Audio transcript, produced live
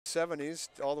270s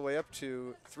all the way up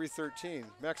to 313.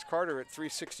 Max Carter at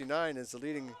 369 is the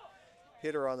leading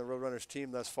hitter on the Roadrunners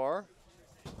team thus far.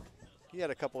 He had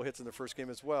a couple hits in the first game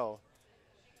as well.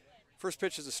 First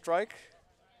pitch is a strike.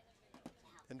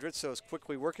 Andritzos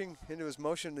quickly working into his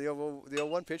motion. The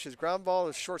 0-1 pitch is ground ball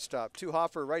is shortstop. Two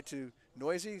hopper right to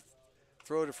Noisy.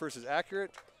 Throw to first is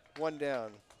accurate. One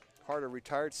down. Carter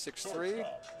retired 6-3.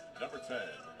 Number 10,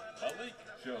 Malik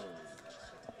Jones.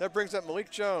 That brings up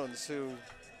Malik Jones, who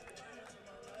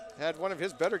had one of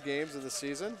his better games of the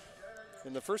season.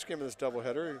 In the first game of this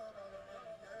doubleheader,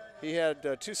 he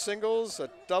had 2 singles, a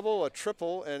double, a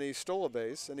triple, and he stole a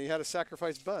base, and he had a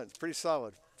sacrifice bunt. It's pretty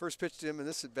solid. First pitch to him in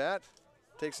this at bat,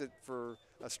 takes it for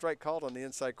a strike called on the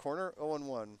inside corner,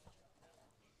 0-1.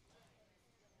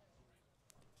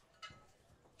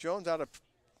 Jones out of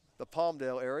the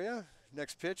Palmdale area.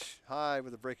 Next pitch, high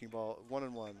with a breaking ball,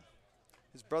 1-1.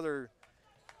 His brother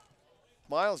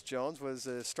Miles Jones was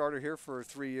a starter here for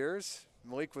 3 years.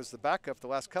 Malik was the backup the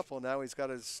last couple. Now he's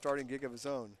got his starting gig of his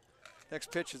own.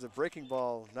 Next pitch is a breaking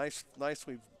ball,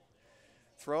 nicely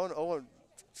thrown. 0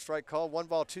 strike call, 1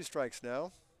 ball, 2 strikes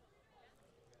now.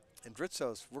 And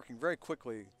Dritzos working very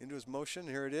quickly into his motion.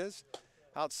 Here it is,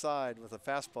 outside with a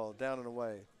fastball down and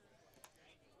away.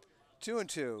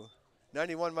 2-2,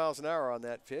 91 miles an hour on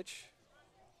that pitch.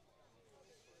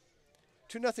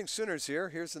 2-0 Sooners here.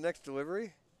 Here's the next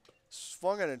delivery.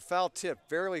 Swung and foul tip,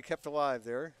 barely kept alive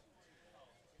there.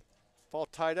 Ball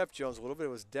tied up Jones a little bit. It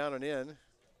was down and in.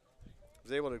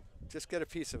 Was able to just get a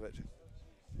piece of it.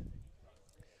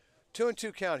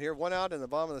 2-2 count here. 1 out in the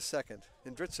bottom of the second.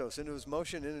 And Dritzos into his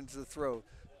motion and into the throw.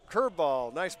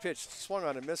 Curveball, nice pitch. Swung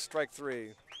on and missed, strike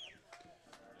 3.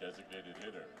 Designated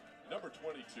hitter, number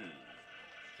 22,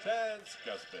 Chance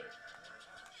Guspeth.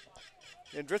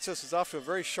 And Dritzos is off to a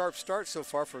very sharp start so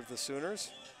far for the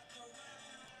Sooners.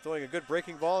 Throwing a good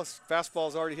breaking ball. His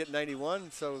fastball's already hit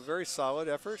 91, so very solid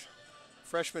effort.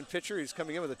 Freshman pitcher, he's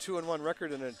coming in with a 2-1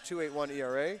 record and a 2.81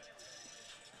 ERA.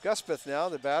 Guspeth now,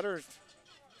 the batter,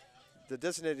 the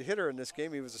designated hitter in this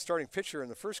game. He was the starting pitcher in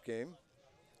the first game.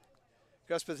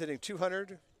 Guspeth hitting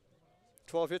 200,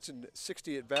 12 hits and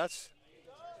 60 at-bats.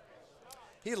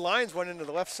 He lines one into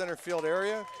the left center field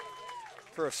area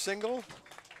for a single.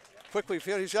 Quickly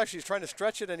field, he's actually trying to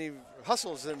stretch it, and he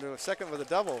hustles into a second with a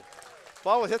double.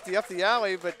 Ball was hit up the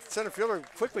alley, but center fielder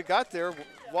quickly got there,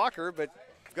 Walker, but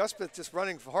Guspeth just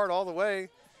running hard all the way.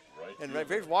 And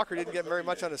Walker didn't get very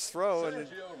much on his throw, and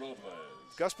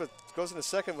Guspeth goes into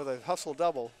second with a hustle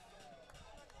double.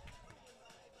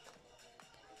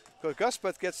 So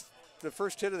Guspeth gets the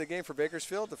first hit of the game for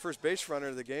Bakersfield, the first base runner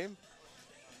of the game.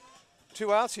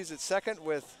 2 outs, he's at second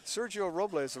with Sergio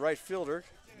Robles, the right fielder,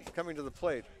 coming to the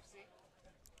plate.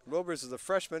 Robles is a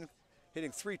freshman,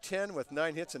 hitting .310 with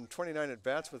 9 hits and 29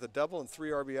 at-bats with a double and 3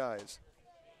 RBIs.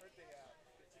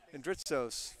 And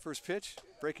Dritzos, first pitch,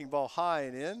 breaking ball high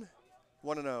and in,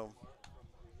 1-0.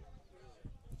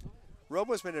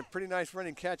 Robles made a pretty nice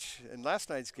running catch in last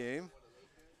night's game.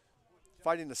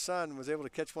 Fighting the sun, was able to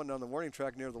catch one down the warning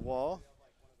track near the wall.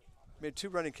 Made 2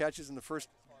 running catches in the first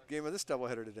game of this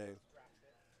doubleheader today.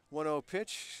 1-0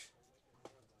 pitch.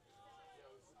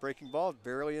 Breaking ball,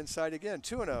 barely inside again,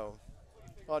 2-0.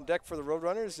 On deck for the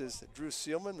Roadrunners is Drew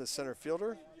Seelman, the center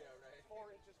fielder.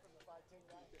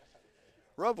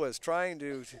 Robles trying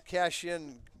to cash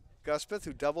in Guspeth,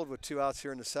 who doubled with 2 outs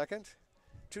here in the second.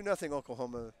 2-0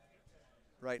 Oklahoma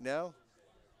right now.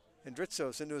 And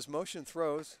Dritzos into his motion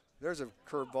throws. There's a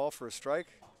curveball for a strike.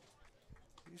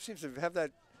 He seems to have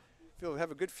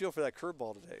have a good feel for that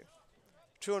curveball today.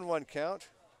 2-1 count.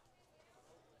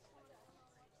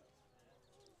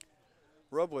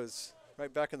 Robles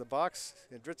right back in the box,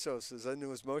 and Dritzos is into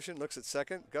his motion, looks at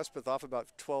second. Guspeth off about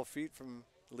 12 feet from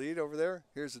the lead over there.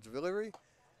 Here's the delivery.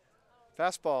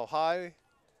 Fastball high,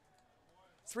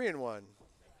 3-1.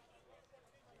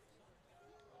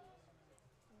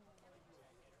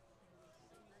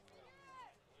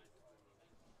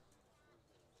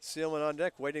 Seelman on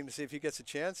deck, waiting to see if he gets a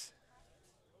chance.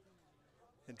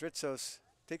 And Dritzos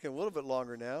taking a little bit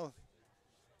longer now.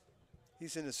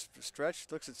 He's in his stretch,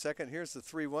 looks at second. Here's the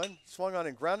 3-1. Swung on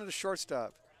and grounded to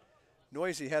shortstop.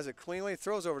 Noisy has it cleanly,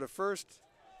 throws over to first.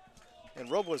 And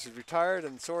Robles is retired,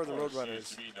 and so are the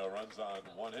Roadrunners. No runs on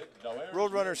 1 hit, no errors.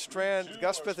 Roadrunners strand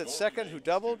Guspeth at second, who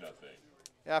doubled.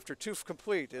 After 2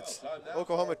 complete, it's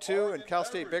Oklahoma 2 and Cal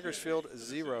State Bakersfield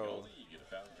 0.